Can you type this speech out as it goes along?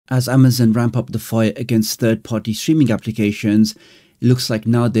as Amazon ramp up the fight against third-party streaming applications, it looks like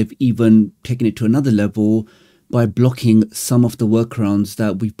now they've even taken it to another level by blocking some of the workarounds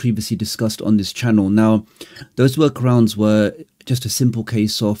that we previously discussed on this channel. Now, those workarounds were just a simple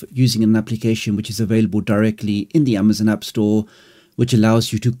case of using an application which is available directly in the Amazon App Store, which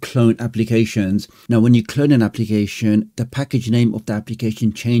allows you to clone applications. Now, when you clone an application, the package name of the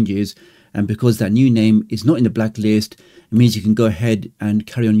application changes. And because that new name is not in the blacklist, it means you can go ahead and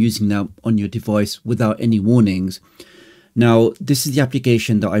carry on using that on your device without any warnings. Now, this is the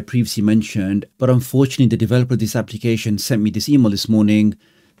application that I previously mentioned, but unfortunately, the developer of this application sent me this email this morning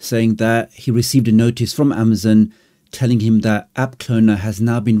saying that he received a notice from Amazon telling him that App Cloner has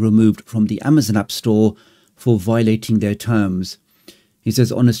now been removed from the Amazon App Store for violating their terms. He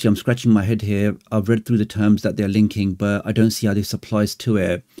says, honestly, I'm scratching my head here. I've read through the terms that they're linking, but I don't see how this applies to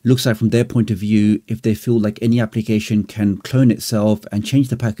it. Looks like from their point of view, if they feel like any application can clone itself and change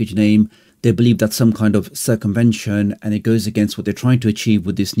the package name, they believe that's some kind of circumvention and it goes against what they're trying to achieve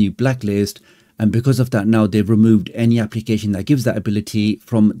with this new blacklist. And because of that, now they've removed any application that gives that ability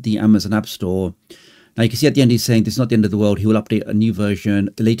from the Amazon App Store. Now you can see at the end he's saying this is not the end of the world. He will update a new version,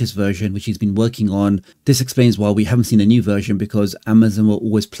 the latest version, which he's been working on. This explains why we haven't seen a new version, because Amazon were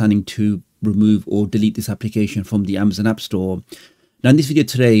always planning to remove or delete this application from the Amazon App Store. Now in this video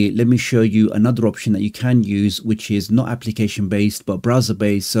today, let me show you another option that you can use, which is not application based, but browser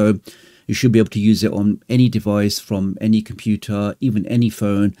based. So you should be able to use it on any device from any computer, even any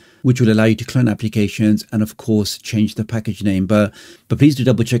phone, which will allow you to clone applications and of course change the package name. But please do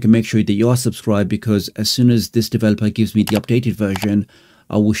double check and make sure that you are subscribed, because as soon as this developer gives me the updated version,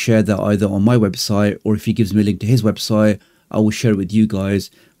 I will share that either on my website, or if he gives me a link to his website, I will share it with you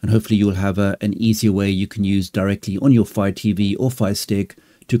guys, and hopefully you'll have an easier way you can use directly on your Fire TV or Fire Stick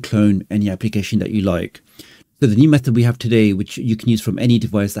to clone any application that you like. So the new method we have today, which you can use from any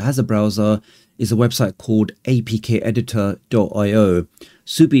device that has a browser, is a website called apkeditor.io.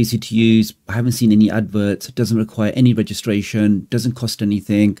 Super easy to use. I haven't seen any adverts. It doesn't require any registration, doesn't cost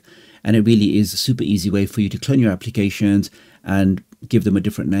anything, and it really is a super easy way for you to clone your applications and give them a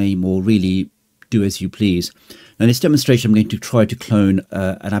different name, or really do as you please. Now in this demonstration, I'm going to try to clone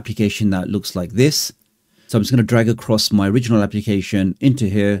an application that looks like this. So I'm just going to drag across my original application into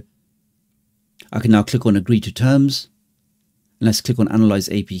here. I can now click on Agree to Terms, and let's click on Analyze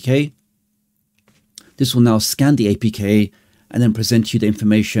APK. This will now scan the APK and then present you the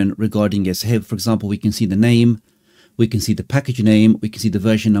information regarding it. So here, for example, we can see the name, we can see the package name, we can see the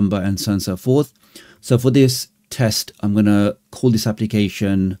version number, and so on and so forth. So for this test, I'm going to call this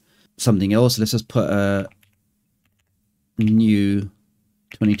application something else. Let's just put a new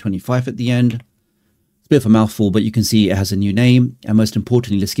 2025 at the end. It's a bit of a mouthful, but you can see it has a new name. And most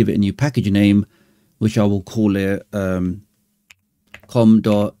importantly, let's give it a new package name, which I will call it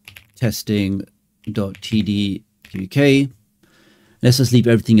com.testing.tdoctoruk. Let's just leave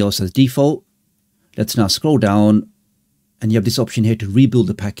everything else as default. Let's now scroll down, and you have this option here to rebuild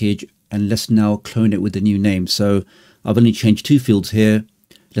the package, and let's now clone it with the new name. So I've only changed 2 fields here.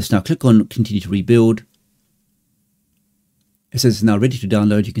 Let's now click on Continue to Rebuild. It says it's now ready to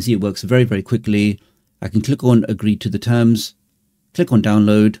download. You can see it works very, very quickly. I can click on Agree to the Terms, click on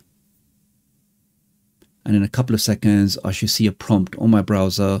Download, and in a couple of seconds, I should see a prompt on my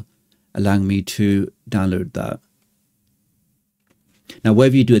browser allowing me to download that. Now,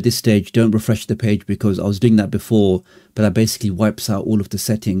 whatever you do at this stage, don't refresh the page, because I was doing that before, but that basically wipes out all of the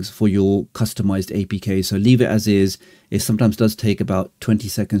settings for your customized APK. So leave it as is. It sometimes does take about 20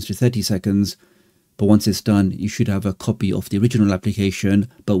 seconds to 30 seconds, but once it's done, you should have a copy of the original application,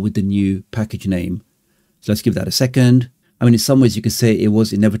 but with the new package name. So let's give that a second. I mean, in some ways you could say it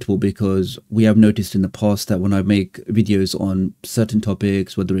was inevitable, because we have noticed in the past that when I make videos on certain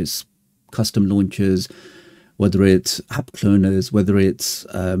topics, whether it's custom launchers, whether it's app cloners, whether it's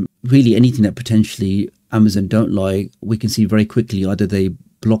really anything that potentially Amazon don't like, we can see very quickly either they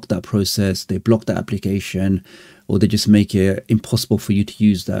block that process, they block that application, or they just make it impossible for you to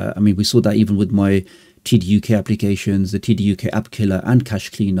use that. I mean, we saw that even with my TDUK applications, the TDUK App Killer and Cache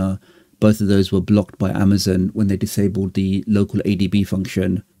Cleaner. Both of those were blocked by Amazon when they disabled the local ADB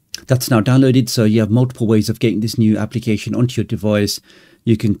function. That's now downloaded, so you have multiple ways of getting this new application onto your device.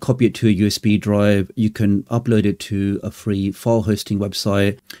 You can copy it to a USB drive, you can upload it to a free file hosting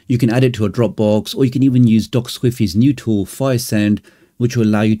website, you can add it to a Dropbox, or you can even use DocSquiffy's new tool, FireSend, which will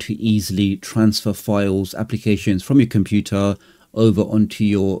allow you to easily transfer files, applications from your computer over onto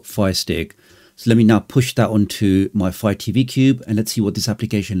your Fire Stick. So let me now push that onto my Fire TV Cube, and let's see what this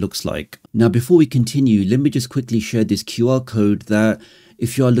application looks like. Now, before we continue, let me just quickly share this QR code that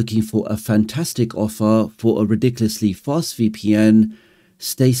if you are looking for a fantastic offer for a ridiculously fast VPN,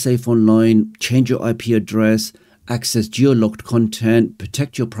 stay safe online, change your IP address, access geo-locked content,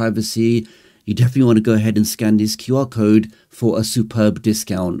 protect your privacy, you definitely want to go ahead and scan this QR code for a superb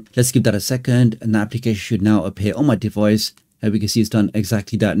discount. Let's give that a second, and the application should now appear on my device. And we can see it's done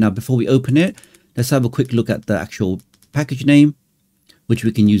exactly that. Now, before we open it, let's have a quick look at the actual package name, which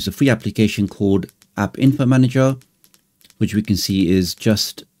we can use a free application called App Info Manager, which we can see is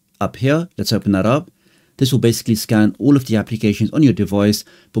just up here. Let's open that up. This will basically scan all of the applications on your device,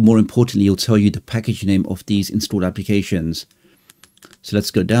 but more importantly, it'll tell you the package name of these installed applications. So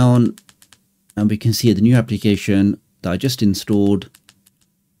let's go down, and we can see the new application that I just installed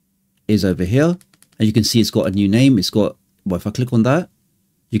is over here. And you can see it's got a new name. It's got, well, if I click on that,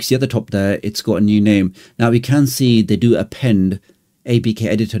 you can see at the top there, it's got a new name. Now we can see they do append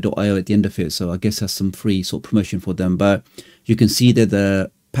abkeditor.io at the end of it. So I guess that's some free sort of promotion for them. But you can see that the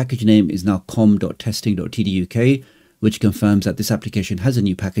package name is now com.testing.tduk, which confirms that this application has a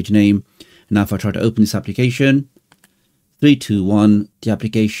new package name. Now if I try to open this application, 3, 2, 1, the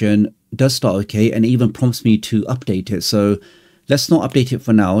application does start okay, and it even prompts me to update it. So let's not update it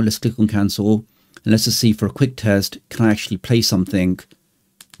for now. Let's click on cancel, and let's just see for a quick test, can I actually play something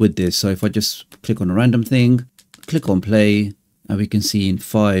with this? So if I just click on a random thing, click on play, and we can see in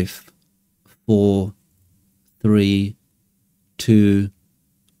 5, 4, 3, 2,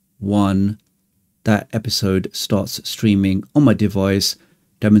 1, that episode starts streaming on my device,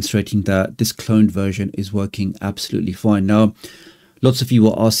 demonstrating that this cloned version is working absolutely fine. Now, lots of you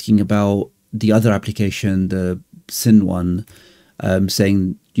were asking about the other application, the Sin one,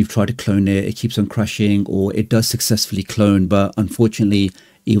 saying you've tried to clone it, it keeps on crashing, or it does successfully clone, but unfortunately,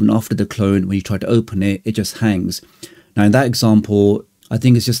 even after the clone, when you try to open it, it just hangs. Now, in that example, I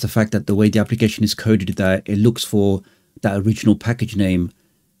think it's just the fact that the way the application is coded, that it looks for that original package name,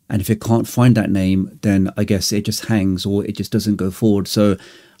 and if it can't find that name, then I guess it just hangs, or it just doesn't go forward. So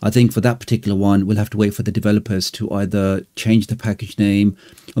I think for that particular one, we'll have to wait for the developers to either change the package name,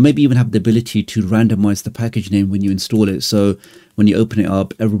 or maybe even have the ability to randomize the package name when you install it. So when you open it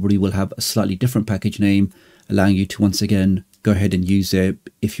up, everybody will have a slightly different package name, allowing you to once again go ahead and use it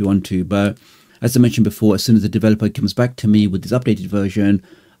if you want to. But as I mentioned before, as soon as the developer comes back to me with this updated version,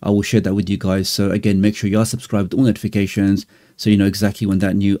 I will share that with you guys. So again, make sure you are subscribed to all notifications so you know exactly when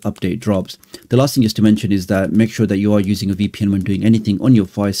that new update drops. The last thing just to mention is that make sure that you are using a VPN when doing anything on your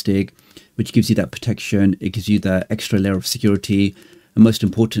FireStick, which gives you that protection. It gives you that extra layer of security. And most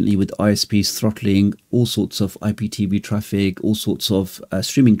importantly, with ISPs throttling all sorts of IPTV traffic, all sorts of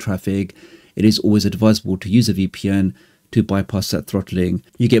streaming traffic, it is always advisable to use a VPN to bypass that throttling.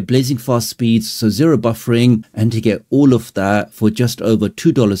 You get blazing fast speeds, so zero buffering, and to get all of that for just over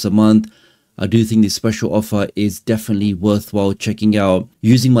 $2 a month. I do think this special offer is definitely worthwhile checking out.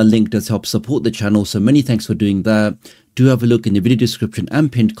 Using my link does help support the channel, so many thanks for doing that. Do have a look in the video description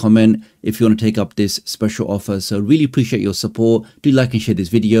and pinned comment if you want to take up this special offer. So really appreciate your support. Do like and share this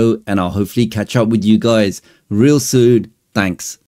video, and I'll hopefully catch up with you guys real soon. Thanks.